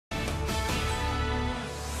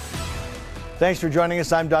Thanks for joining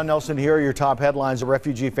us. I'm Don Nelson. Here are your top headlines. A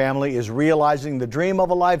refugee family is realizing the dream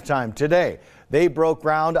of a lifetime today. They broke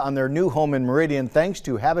ground on their new home in Meridian thanks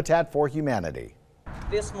to Habitat for Humanity.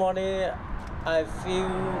 This morning, I feel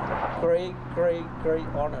great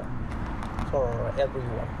honor for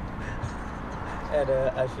everyone. And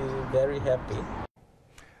I feel very happy.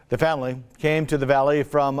 The family came to the valley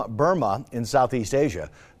from Burma in Southeast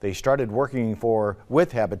Asia. They started working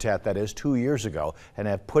with Habitat, that is, 2 years ago, and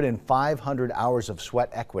have put in 500 hours of sweat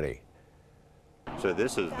equity. So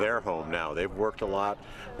this is their home now. They've worked a lot.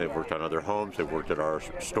 They've worked on other homes. They've worked at our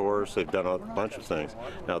stores. They've done a bunch of things.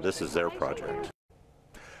 Now this is their project.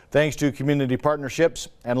 Thanks to community partnerships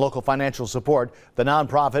and local financial support, the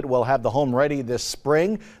nonprofit will have the home ready this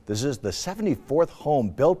spring. This is the 74th home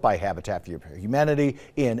built by Habitat for Humanity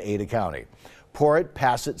in Ada County. Pour it,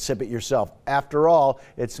 pass it, sip it yourself. After all,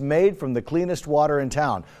 it's made from the cleanest water in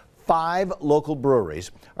town. 5 local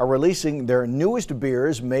breweries are releasing their newest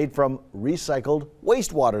beers made from recycled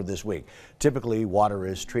wastewater this week. Typically, water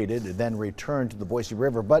is treated and then returned to the Boise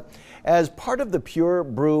River, but as part of the Pure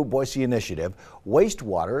Brew Boise initiative,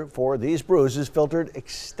 wastewater for these brews is filtered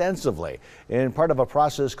extensively in part of a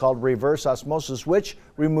process called reverse osmosis, which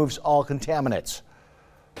removes all contaminants.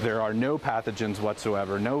 There are no pathogens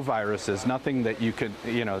whatsoever, no viruses, nothing that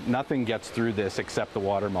nothing gets through this except the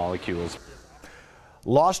water molecules.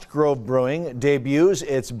 Lost Grove Brewing debuts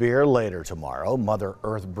its beer later tomorrow. Mother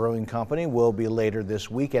Earth Brewing Company will be later this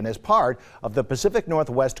weekend as part of the Pacific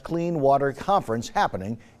Northwest Clean Water Conference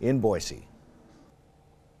happening in Boise.